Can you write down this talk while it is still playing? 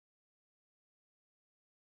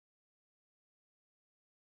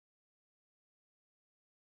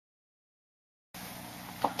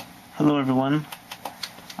Hello everyone,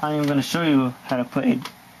 I am going to show you how to put a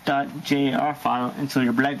 .jar file into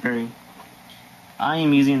your BlackBerry. I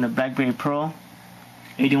am using the BlackBerry Pro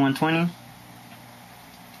 8120.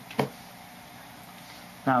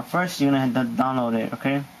 Now first you're going to have to download it,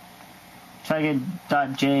 okay? Try to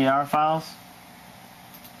get .jar files.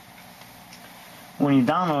 When you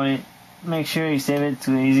download it, make sure you save it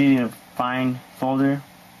to an easy to find folder.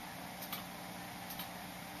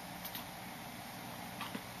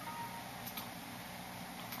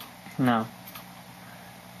 Now,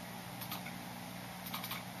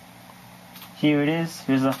 here it is.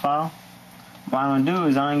 Here's the file. What I'm gonna do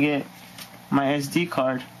is I'm gonna get my SD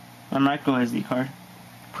card, my micro SD card,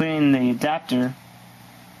 put it in the adapter,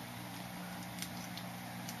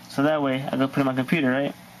 so that way I can put it in my computer,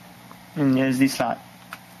 right, in the SD slot.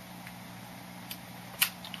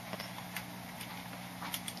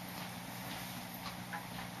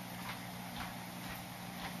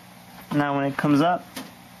 Now when it comes up,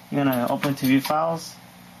 you're gonna open to view files,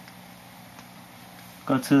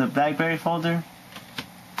 go to the BlackBerry folder,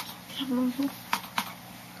 go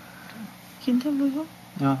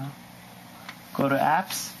to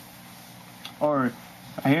apps, or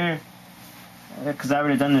right here, because I've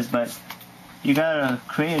already done this, but you gotta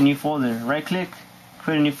create a new folder. Right click,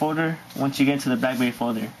 create a new folder. Once you get into the BlackBerry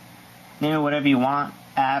folder, name it whatever you want,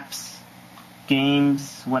 apps,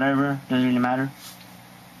 games, whatever, doesn't really matter.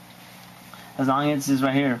 As long as it's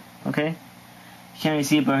right here, okay? You can't really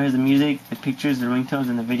see it, but here's the music, the pictures, the ringtones,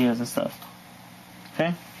 and the videos and stuff.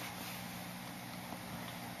 Okay?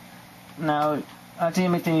 Now, after you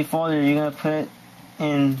make the new folder, you're gonna put it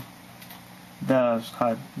in the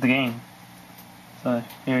game. So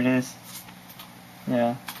here it is.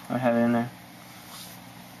 Yeah, I have it in there.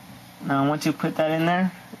 Now, once you put that in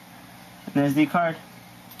there, an SD card,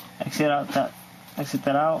 exit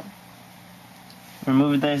that out.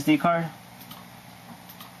 Remove the SD card.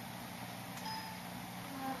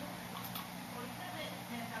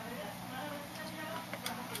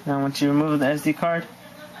 Now once you remove the SD card,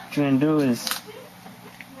 what you're going to do is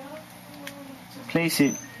place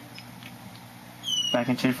it back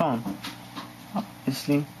into your phone,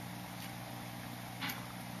 obviously.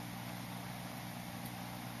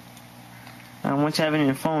 Now once you have it in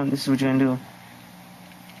your phone, this is what you're going to do.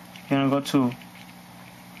 You're going to go to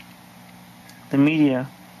the media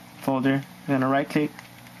folder, you're going to right click.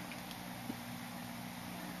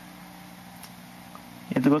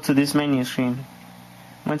 You have to go to this menu screen.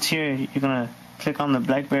 Once here, you're going to click on the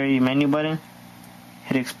BlackBerry menu button,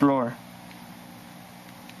 hit Explore.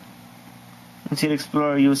 Once you hit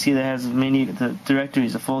Explore, you'll see that it has the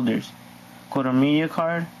directories, the folders. Go to Media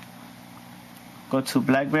Card, go to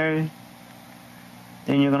BlackBerry,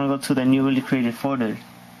 then you're going to go to the newly created folder.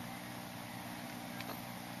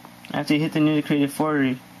 After you hit the newly created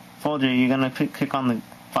folder, you're going to click on the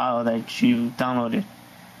file that you downloaded.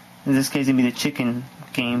 In this case, it'll be the chicken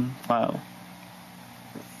game file.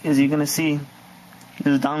 As you're gonna see,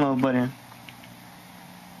 there's a download button.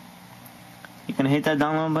 You're gonna hit that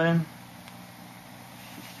download button,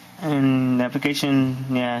 and the application,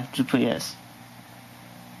 just put yes.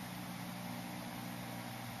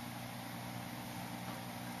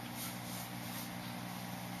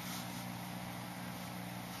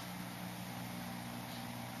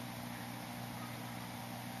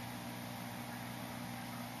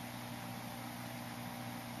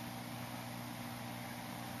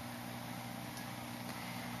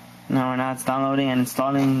 Now it's downloading and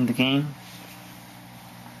installing the game.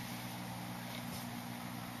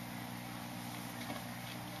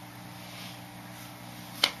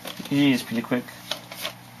 Usually it's pretty quick.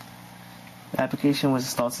 The application was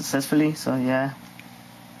installed successfully, so yeah.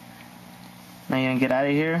 Now you're gonna get out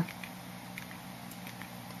of here.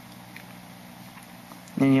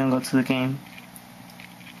 Then you're gonna go to the game.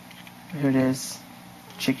 Here it is.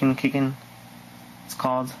 Chicken Kickin', it's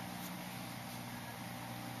called.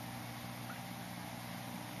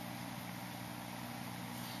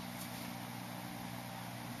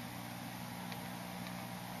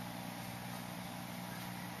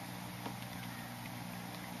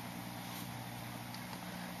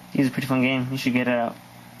 It's a pretty fun game. You should get it out.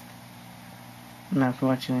 Now if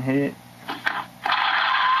you're watching, hit it.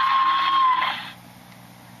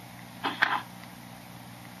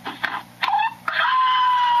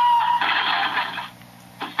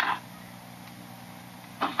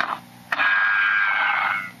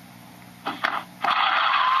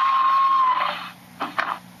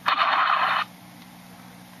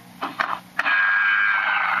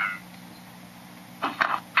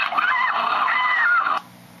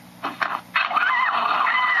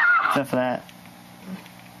 Except for that.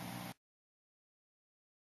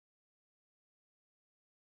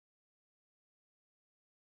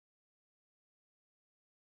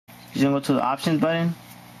 You're gonna go to the options button.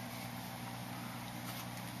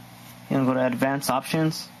 You're gonna go to advanced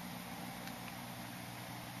options.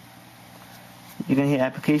 You're gonna hit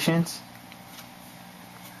applications.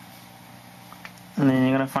 And then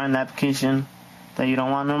you're gonna find the application that you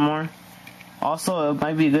don't want no more. Also, it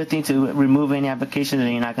might be a good thing to remove any applications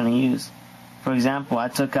that you're not gonna use. For example, I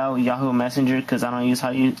took out Yahoo Messenger because I don't use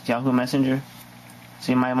Yahoo Messenger.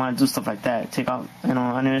 So you might want to do stuff like that. Take out,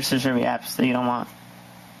 unnecessary apps that you don't want.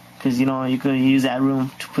 Because, you could use that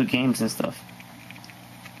room to put games and stuff.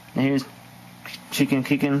 And here's Chicken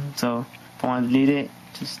Kicking. So if I want to delete it,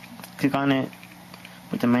 just click on it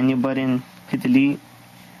with the menu button, hit delete.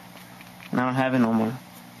 And I don't have it no more.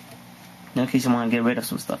 In case you want to get rid of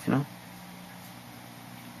some stuff, And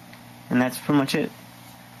that's pretty much it.